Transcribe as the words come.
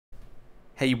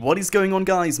Hey, what is going on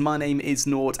guys? My name is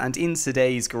Nort, and in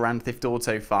today's Grand Theft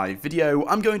Auto 5 video,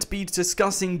 I'm going to be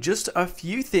discussing just a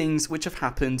few things which have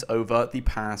happened over the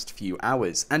past few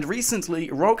hours. And recently,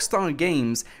 Rockstar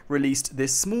Games released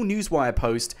this small newswire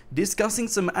post discussing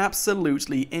some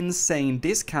absolutely insane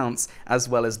discounts, as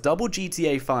well as double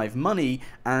GTA 5 money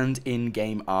and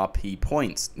in-game RP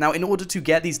points. Now, in order to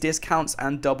get these discounts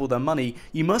and double the money,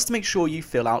 you must make sure you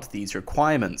fill out these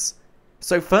requirements.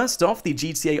 So first off, the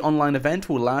GTA Online event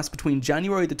will last between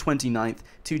January the 29th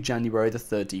to January the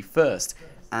 31st.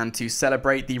 And to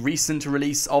celebrate the recent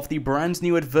release of the brand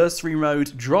new adversary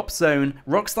mode Drop Zone,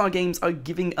 Rockstar Games are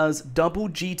giving us double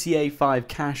GTA 5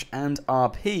 cash and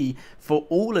RP for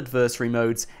all adversary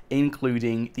modes,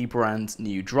 including the brand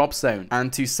new Drop Zone.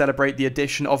 And to celebrate the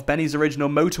addition of Benny's Original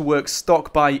Motorworks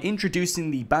stock by introducing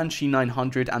the Banshee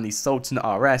 900 and the Sultan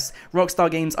RS,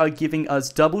 Rockstar Games are giving us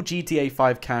double GTA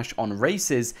 5 cash on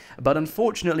races, but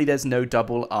unfortunately there's no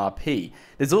double RP.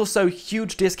 There's also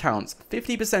huge discounts,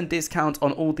 50% discount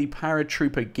on all the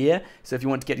paratrooper gear, so if you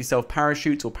want to get yourself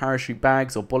parachutes or parachute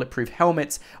bags or bulletproof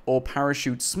helmets or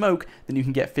parachute smoke, then you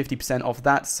can get 50% off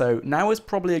that, so now is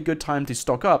probably a good time to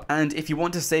stock up. And if you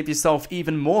want to save yourself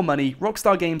even more money,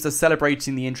 Rockstar Games are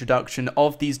celebrating the introduction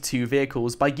of these two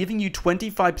vehicles by giving you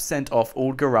 25% off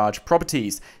all garage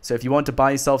properties. So if you want to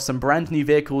buy yourself some brand new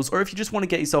vehicles, or if you just want to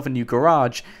get yourself a new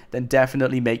garage, then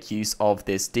definitely make use of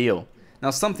this deal. Now,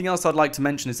 something else I'd like to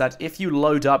mention is that if you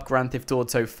load up Grand Theft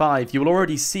Auto 5, you will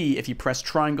already see if you press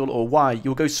triangle or Y,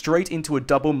 you'll go straight into a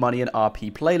double money and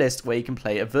RP playlist where you can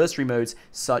play adversary modes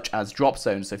such as Drop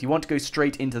Zone. So if you want to go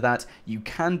straight into that, you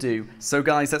can do. So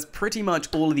guys, that's pretty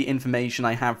much all of the information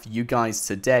I have for you guys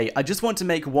today. I just want to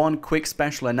make one quick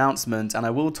special announcement, and I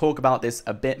will talk about this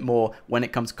a bit more when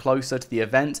it comes closer to the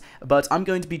event, but I'm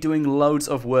going to be doing loads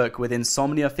of work with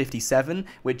Insomnia 57,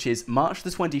 which is March the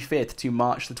 25th to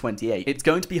March the 28th. It's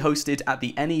going to be hosted at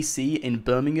the NEC in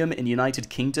Birmingham in United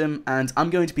Kingdom, and I'm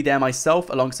going to be there myself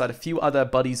alongside a few other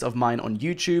buddies of mine on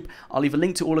YouTube. I'll leave a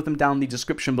link to all of them down in the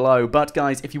description below. But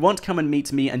guys, if you want to come and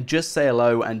meet me and just say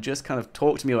hello and just kind of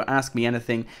talk to me or ask me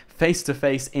anything face to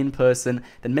face in person,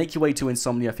 then make your way to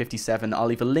Insomnia 57. I'll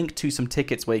leave a link to some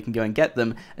tickets where you can go and get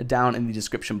them down in the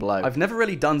description below. I've never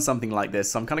really done something like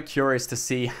this, so I'm kind of curious to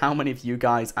see how many of you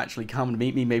guys actually come and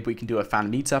meet me. Maybe we can do a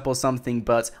fan meetup or something,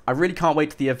 but I really can't wait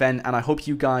to the event, and I hope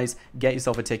you guys get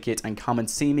yourself a ticket and come and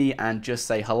see me and just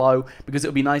say hello, because it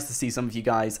would be nice to see some of you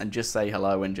guys and just say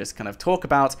hello and just kind of talk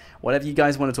about whatever you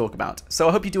guys want to talk about. So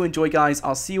I hope you do enjoy, guys.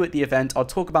 I'll see you at the event. I'll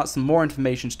talk about some more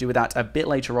information to do with that a bit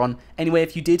later on. Anyway,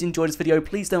 if you did enjoy this video,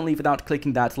 please don't leave without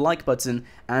clicking that like button,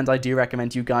 and I do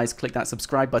recommend you guys click that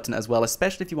subscribe button as well,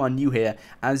 especially if you are new here,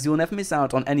 as you'll never miss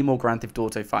out on any more Grand Theft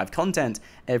Auto 5 content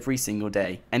every single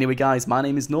day. Anyway guys, my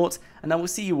name is Nort, and I will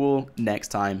see you all next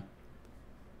time.